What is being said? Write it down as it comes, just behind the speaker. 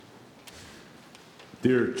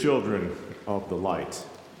Dear children of the light,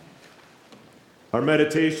 our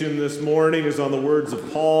meditation this morning is on the words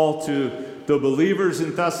of Paul to the believers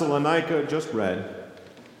in Thessalonica, just read.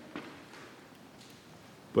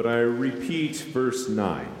 But I repeat verse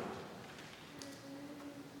 9.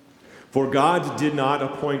 For God did not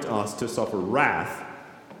appoint us to suffer wrath,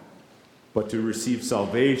 but to receive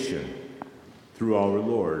salvation through our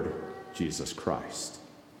Lord Jesus Christ.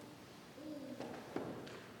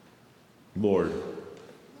 Lord,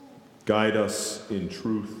 guide us in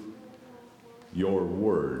truth. Your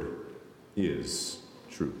word is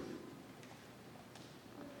truth.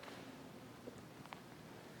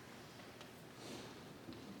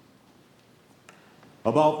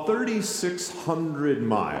 About 3,600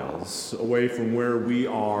 miles away from where we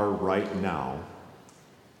are right now,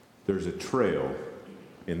 there's a trail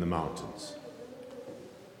in the mountains.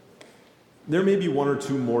 There may be one or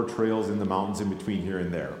two more trails in the mountains in between here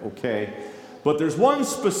and there, okay? But there's one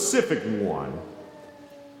specific one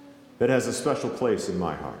that has a special place in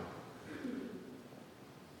my heart.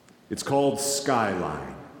 It's called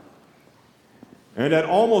Skyline. And at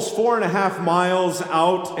almost 4.5 miles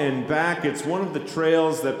out and back, it's one of the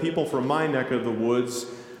trails that people from my neck of the woods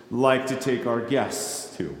like to take our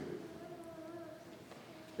guests to.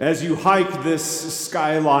 As you hike this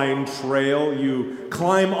Skyline trail, you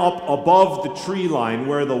climb up above the tree line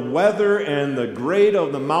where the weather and the grade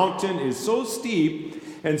of the mountain is so steep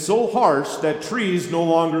and so harsh that trees no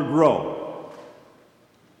longer grow.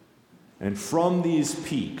 And from these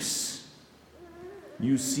peaks,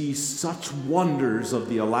 you see such wonders of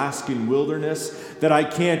the Alaskan wilderness that I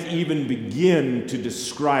can't even begin to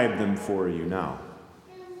describe them for you now.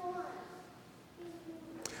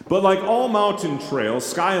 But like all mountain trails,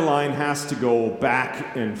 Skyline has to go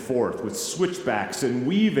back and forth with switchbacks and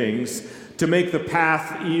weavings to make the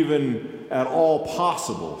path even at all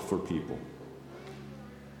possible for people.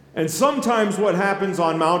 And sometimes what happens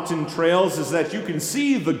on mountain trails is that you can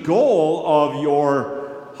see the goal of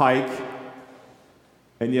your hike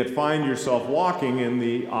and yet find yourself walking in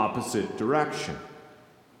the opposite direction.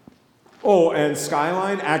 Oh, and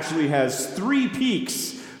Skyline actually has 3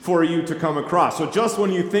 peaks for you to come across. So just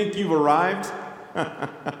when you think you've arrived,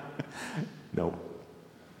 no.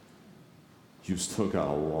 You've still got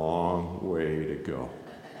a long way to go.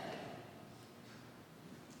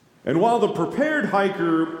 And while the prepared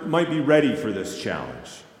hiker might be ready for this challenge,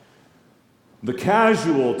 the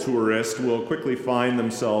casual tourist will quickly find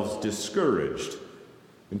themselves discouraged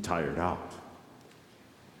and tired out.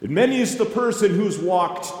 And many is the person who's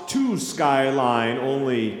walked to Skyline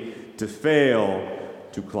only to fail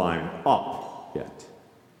to climb up yet.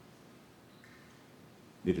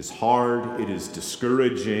 It is hard, it is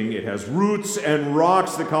discouraging, it has roots and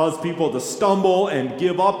rocks that cause people to stumble and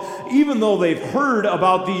give up, even though they've heard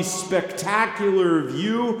about the spectacular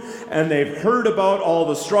view and they've heard about all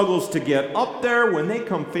the struggles to get up there. When they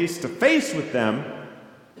come face to face with them,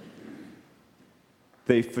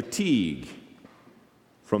 they fatigue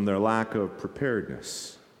from their lack of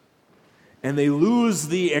preparedness. And they lose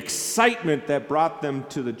the excitement that brought them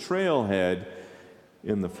to the trailhead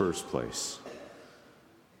in the first place.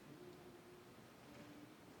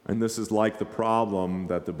 And this is like the problem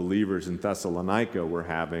that the believers in Thessalonica were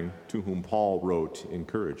having, to whom Paul wrote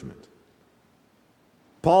encouragement.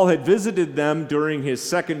 Paul had visited them during his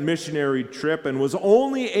second missionary trip and was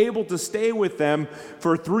only able to stay with them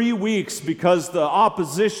for 3 weeks because the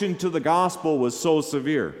opposition to the gospel was so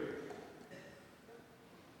severe.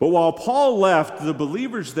 But while Paul left, the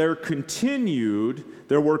believers there continued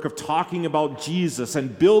their work of talking about Jesus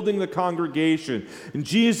and building the congregation, and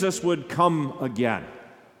Jesus would come again.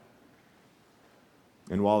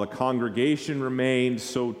 And while the congregation remained,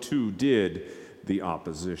 so too did the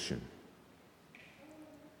opposition.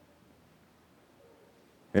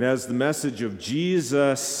 And as the message of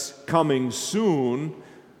Jesus coming soon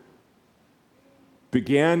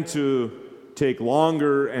began to take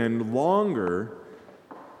longer and longer,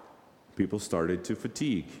 people started to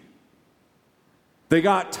fatigue. They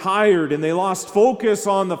got tired and they lost focus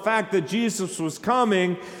on the fact that Jesus was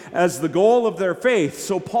coming as the goal of their faith.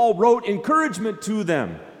 So Paul wrote encouragement to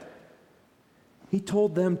them. He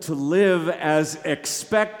told them to live as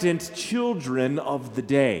expectant children of the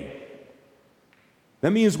day.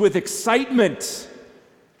 That means with excitement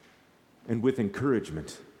and with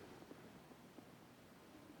encouragement.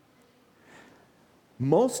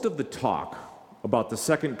 Most of the talk about the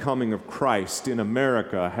second coming of Christ in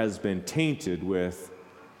America has been tainted with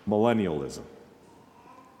millennialism.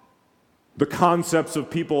 The concepts of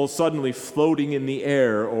people suddenly floating in the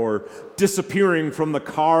air or disappearing from the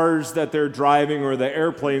cars that they're driving or the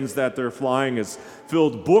airplanes that they're flying has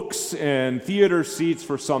filled books and theater seats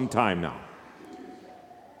for some time now.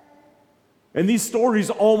 And these stories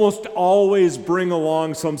almost always bring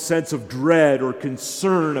along some sense of dread or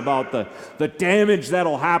concern about the damage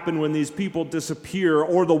that'll happen when these people disappear,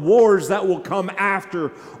 or the wars that will come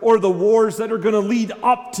after, or the wars that are going to lead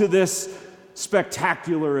up to this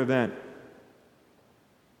spectacular event.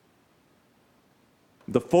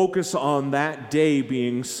 The focus on that day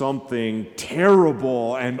being something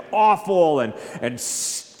terrible and awful and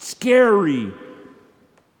scary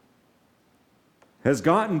has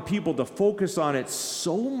gotten people to focus on it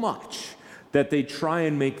so much that they try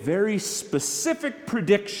and make very specific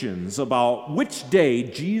predictions about which day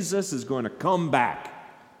Jesus is going to come back.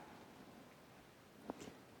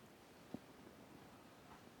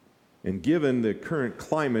 And given the current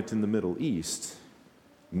climate in the Middle East,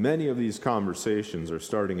 many of these conversations are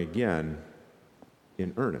starting again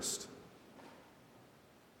in earnest.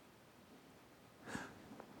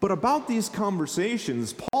 But about these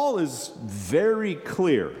conversations, Paul is very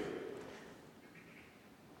clear.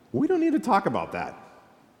 We don't need to talk about that.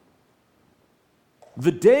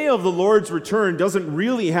 The day of the Lord's return doesn't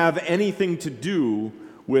really have anything to do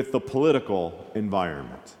with the political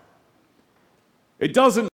environment. It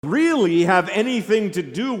doesn't really have anything to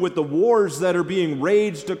do with the wars that are being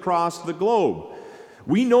waged across the globe.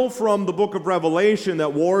 We know from the book of Revelation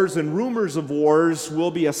that wars and rumors of wars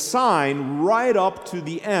will be a sign right up to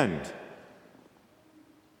the end.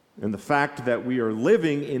 And the fact that we are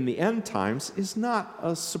living in the end times is not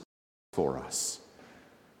a surprise for us.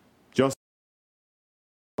 Just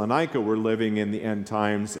as Thessalonica were living in the end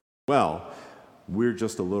times, well, we're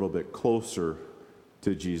just a little bit closer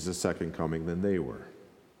to Jesus' second coming than they were.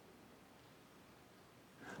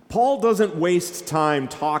 Paul doesn't waste time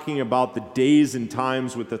talking about the days and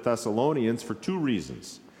times with the Thessalonians for two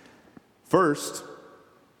reasons. First,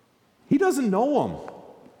 he doesn't know them.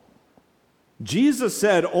 Jesus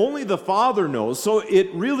said only the Father knows, so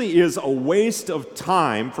it really is a waste of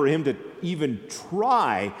time for him to even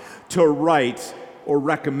try to write or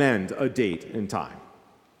recommend a date and time.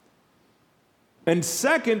 And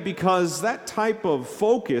second, because that type of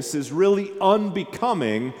focus is really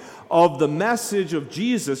unbecoming of the message of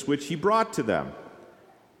Jesus which he brought to them.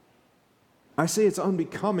 I say it's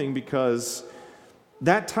unbecoming because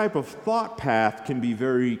that type of thought path can be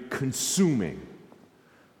very consuming.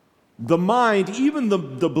 The mind, even the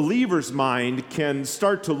believer's mind, can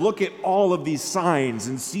start to look at all of these signs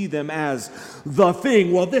and see them as the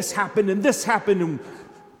thing. Well, this happened, and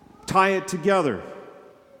tie it together.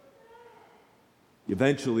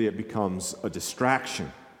 Eventually, it becomes a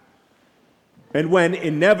distraction. And when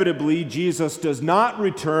inevitably Jesus does not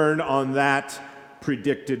return on that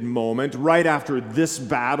predicted moment, right after this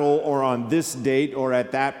battle or on this date or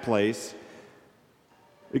at that place,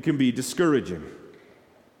 it can be discouraging.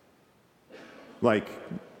 Like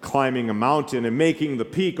climbing a mountain and making the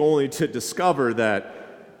peak only to discover that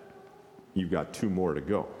you've got 2 more to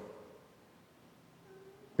go.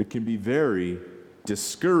 It can be very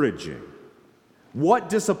discouraging. What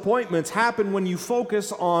disappointments happen when you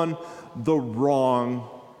focus on the wrong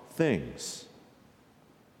things?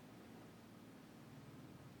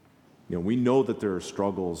 You know, we know that there are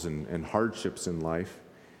struggles and hardships in life,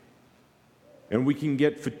 and we can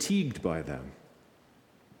get fatigued by them.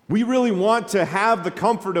 We really want to have the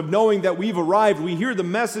comfort of knowing that we've arrived. We hear the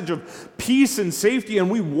message of peace and safety,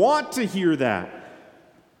 and we want to hear that.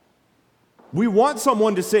 We want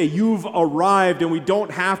someone to say, you've arrived and we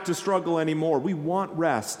don't have to struggle anymore. We want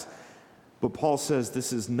rest. But Paul says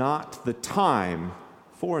this is not the time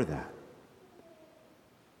for that.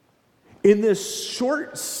 In this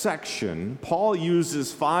short section, Paul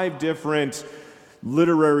uses 5 different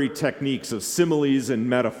literary techniques of similes and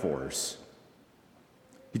metaphors.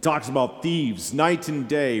 He talks about thieves, night and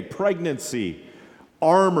day, pregnancy,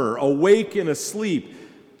 armor, awake and asleep.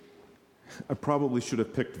 I probably should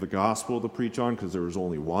have picked the gospel to preach on because there was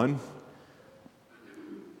only one.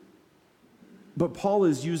 But Paul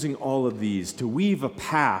is using all of these to weave a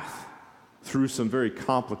path through some very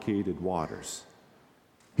complicated waters.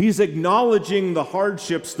 He's acknowledging the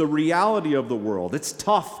hardships, the reality of the world. It's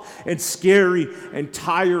tough and scary and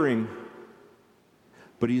tiring.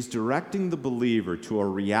 But he's directing the believer to a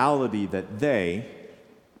reality that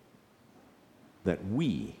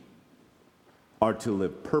we are to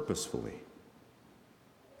live purposefully.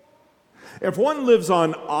 If one lives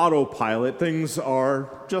on autopilot, things are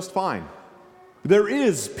just fine. There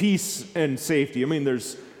is peace and safety. I mean,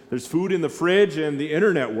 there's food in the fridge and the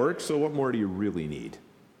internet works, so what more do you really need?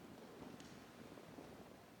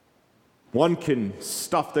 One can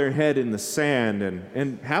stuff their head in the sand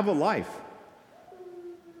and have a life.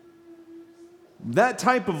 That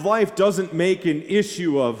type of life doesn't make an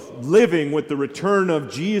issue of living with the return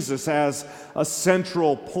of Jesus as a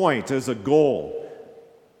central point, as a goal.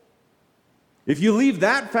 If you leave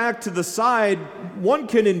that fact to the side, one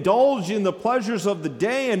can indulge in the pleasures of the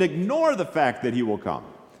day and ignore the fact that he will come.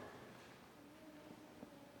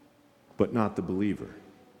 But not the believer.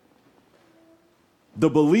 The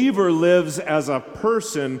believer lives as a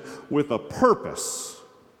person with a purpose,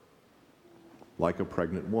 like a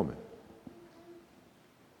pregnant woman.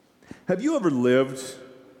 Have you ever lived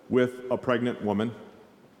with a pregnant woman?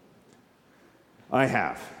 I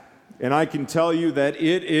have. And I can tell you that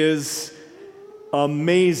it is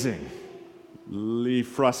amazingly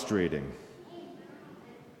frustrating.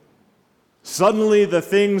 Suddenly, the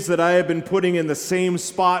things that I have been putting in the same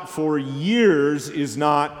spot for years is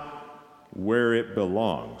not where it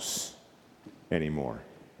belongs anymore.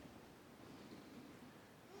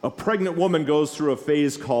 A pregnant woman goes through a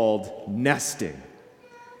phase called nesting.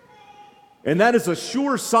 And that is a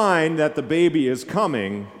sure sign that the baby is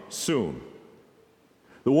coming soon.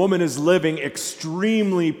 The woman is living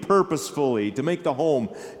extremely purposefully to make the home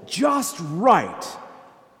just right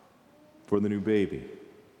for the new baby.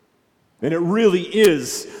 And it really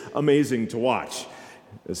is amazing to watch,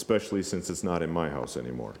 especially since it's not in my house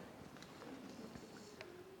anymore.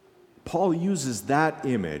 Paul uses that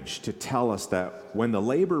image to tell us that when the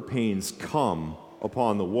labor pains come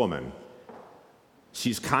upon the woman,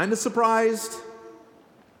 she's kind of surprised,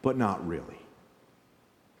 but not really.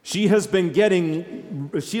 She has been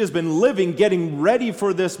living, getting ready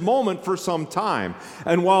for this moment for some time.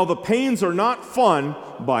 And while the pains are not fun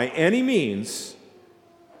by any means,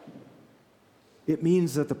 it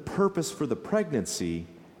means that the purpose for the pregnancy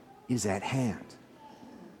is at hand.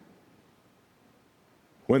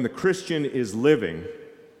 When the Christian is living,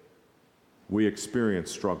 we experience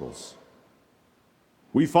struggles.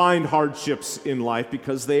 We find hardships in life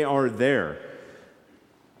because they are there.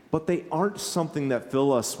 But they aren't something that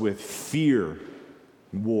fill us with fear,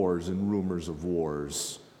 wars and rumors of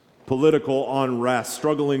wars, political unrest,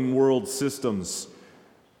 struggling world systems.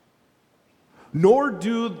 Nor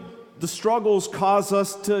do the struggles cause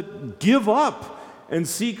us to give up and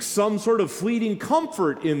seek some sort of fleeting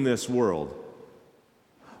comfort in this world.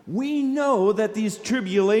 We know that these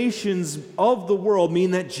tribulations of the world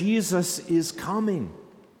mean that Jesus is coming.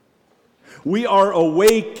 We are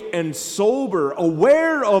awake and sober,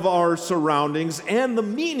 aware of our surroundings and the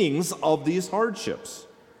meanings of these hardships.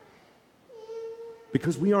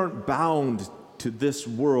 Because we aren't bound to this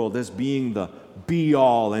world as being the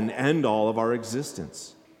be-all and end-all of our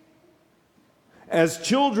existence. As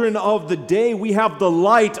children of the day, we have the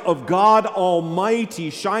light of God Almighty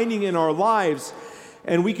shining in our lives,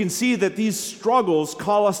 and we can see that these struggles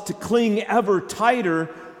call us to cling ever tighter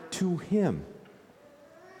to Him.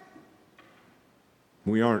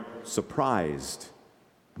 We aren't surprised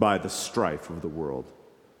by the strife of the world.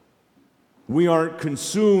 We aren't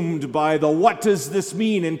consumed by the what does this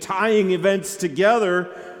mean and tying events together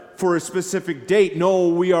for a specific date. No,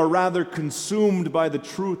 we are rather consumed by the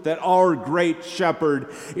truth that our great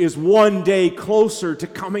shepherd is one day closer to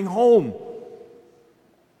coming home.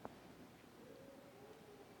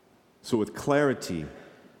 So with clarity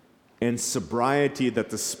and sobriety that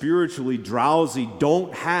the spiritually drowsy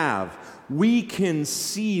don't have, we can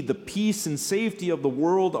see the peace and safety of the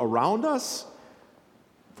world around us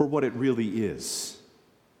for what it really is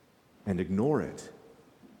and ignore it.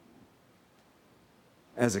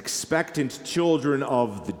 As expectant children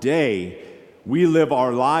of the day, we live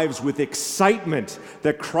our lives with excitement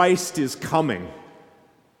that Christ is coming,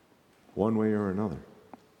 one way or another.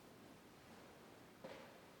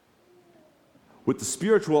 With the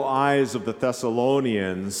spiritual eyes of the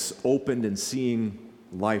Thessalonians opened and seeing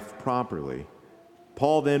life properly,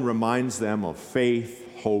 Paul then reminds them of faith,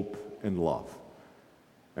 hope, and love,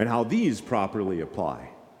 and how these properly apply.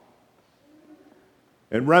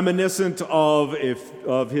 And reminiscent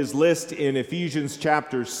of his list in Ephesians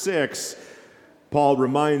chapter 6, Paul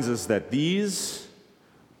reminds us that these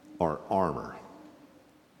are armor.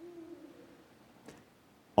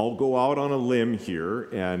 I'll go out on a limb here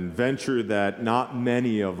and venture that not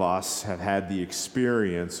many of us have had the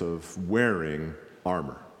experience of wearing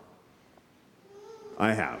armor.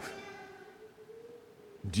 I have.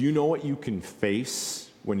 Do you know what you can face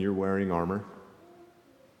when you're wearing armor?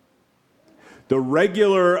 The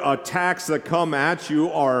regular attacks that come at you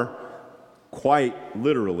are quite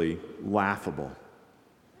literally laughable.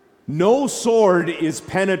 No sword is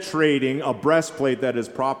penetrating a breastplate that is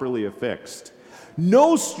properly affixed.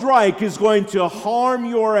 No strike is going to harm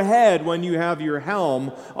your head when you have your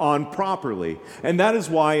helm on properly. And that is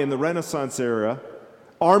why in the Renaissance era,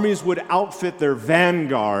 armies would outfit their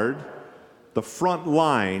vanguard, the front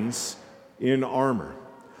lines, in armor,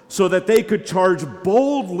 so that they could charge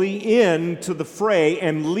boldly into the fray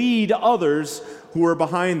and lead others who were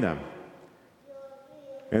behind them.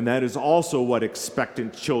 And that is also what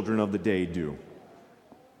expectant children of the day do.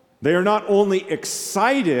 They are not only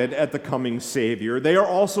excited at the coming Savior, they are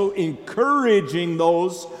also encouraging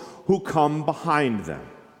those who come behind them.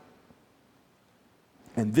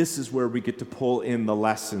 And this is where we get to pull in the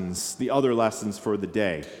lessons, the other lessons for the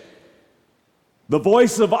day. The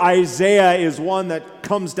voice of Isaiah is one that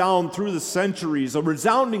comes down through the centuries, a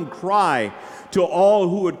resounding cry to all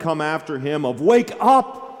who would come after him of, wake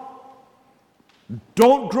up!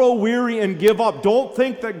 Don't grow weary and give up. Don't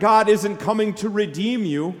think that God isn't coming to redeem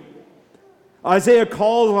you. Isaiah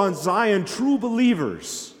calls on Zion true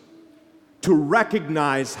believers to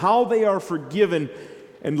recognize how they are forgiven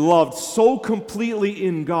and loved so completely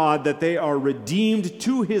in God that they are redeemed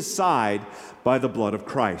to his side by the blood of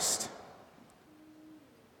Christ.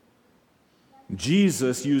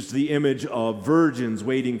 Jesus used the image of virgins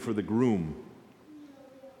waiting for the groom.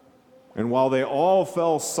 And while they all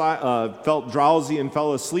felt drowsy and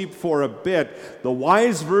fell asleep for a bit, the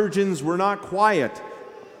wise virgins were not quiet.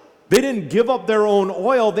 They didn't give up their own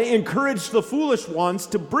oil. They encouraged the foolish ones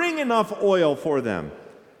to bring enough oil for them.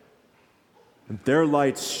 And their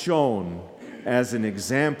lights shone as an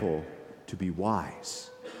example to be wise.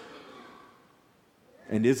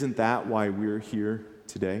 And isn't that why we're here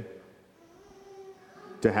today?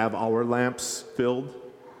 To have our lamps filled?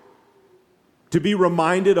 To be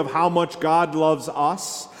reminded of how much God loves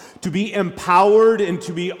us? To be empowered and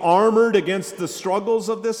to be armored against the struggles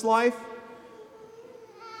of this life?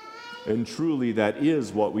 And truly, that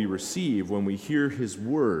is what we receive when we hear his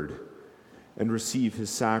word and receive his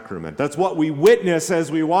sacrament. That's what we witness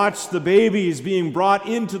as we watch the babies being brought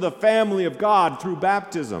into the family of God through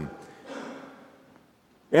baptism.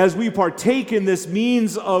 As we partake in this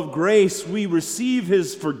means of grace, we receive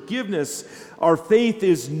his forgiveness. Our faith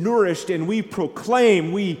is nourished, and we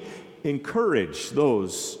proclaim, we encourage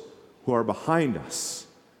those who are behind us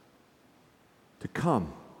to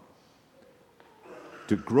come,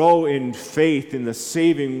 to grow in faith in the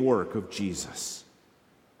saving work of Jesus.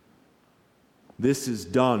 This is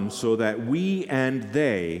done so that we and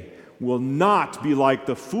they will not be like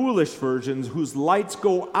the foolish virgins whose lights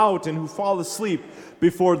go out and who fall asleep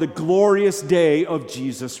before the glorious day of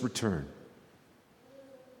Jesus' return.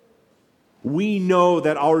 We know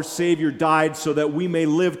that our Savior died so that we may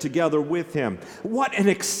live together with him. What an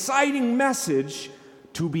exciting message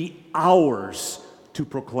to be ours to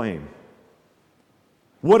proclaim.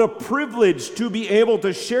 What a privilege to be able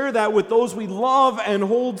to share that with those we love and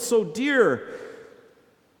hold so dear.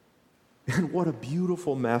 And what a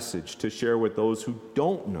beautiful message to share with those who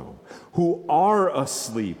don't know, who are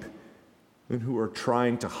asleep, and who are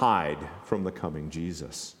trying to hide from the coming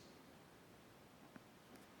Jesus.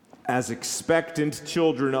 As expectant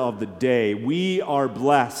children of the day, we are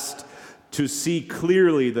blessed to see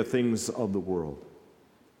clearly the things of the world.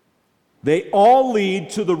 They all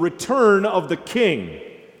lead to the return of the King.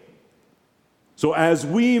 So as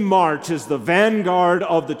we march as the vanguard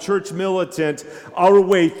of the church militant, our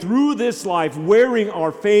way through this life, wearing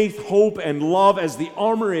our faith, hope, and love as the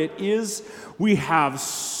armor it is, we have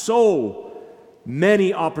so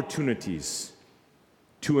many opportunities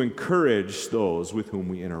to encourage those with whom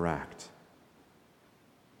we interact.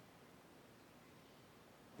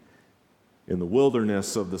 In the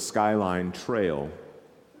wilderness of the Skyline Trail,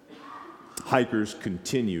 hikers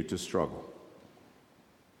continue to struggle.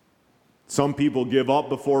 Some people give up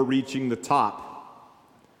before reaching the top.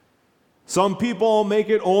 Some people make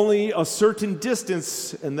it only a certain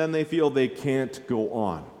distance and then they feel they can't go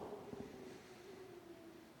on.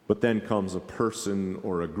 But then comes a person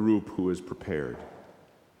or a group who is prepared.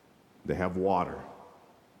 They have water.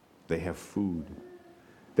 They have food.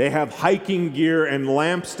 They have hiking gear and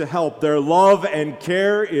lamps to help. Their love and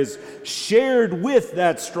care is shared with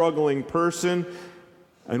that struggling person.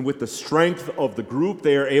 And with the strength of the group,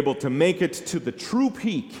 they are able to make it to the true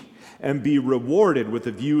peak and be rewarded with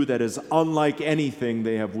a view that is unlike anything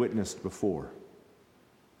they have witnessed before.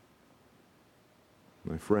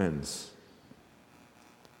 My friends,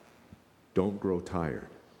 don't grow tired.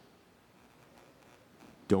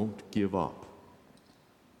 Don't give up.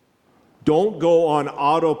 Don't go on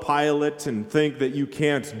autopilot and think that you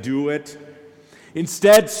can't do it.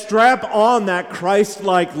 Instead, strap on that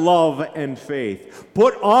Christ-like love and faith.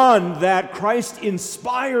 Put on that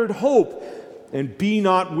Christ-inspired hope and be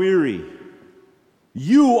not weary.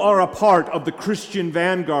 You are a part of the Christian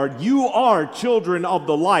vanguard. You are children of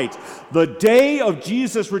the light. The day of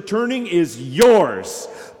Jesus returning is yours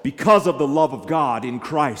because of the love of God in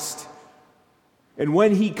Christ. And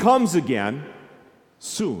when he comes again,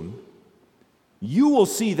 soon, you will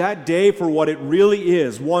see that day for what it really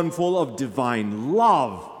is, one full of divine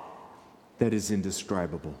love that is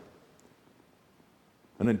indescribable.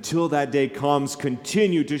 And until that day comes,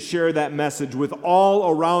 continue to share that message with all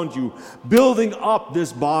around you, building up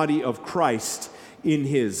this body of Christ in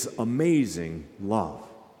his amazing love.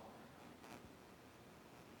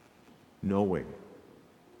 Knowing,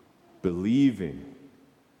 believing,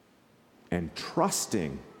 and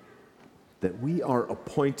trusting that we are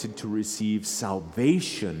appointed to receive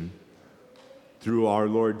salvation through our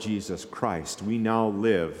Lord Jesus Christ. We now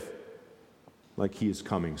live like he is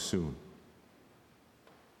coming soon.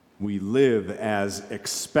 We live as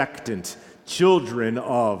expectant children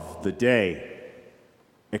of the day,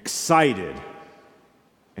 excited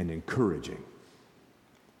and encouraging.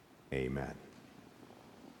 Amen.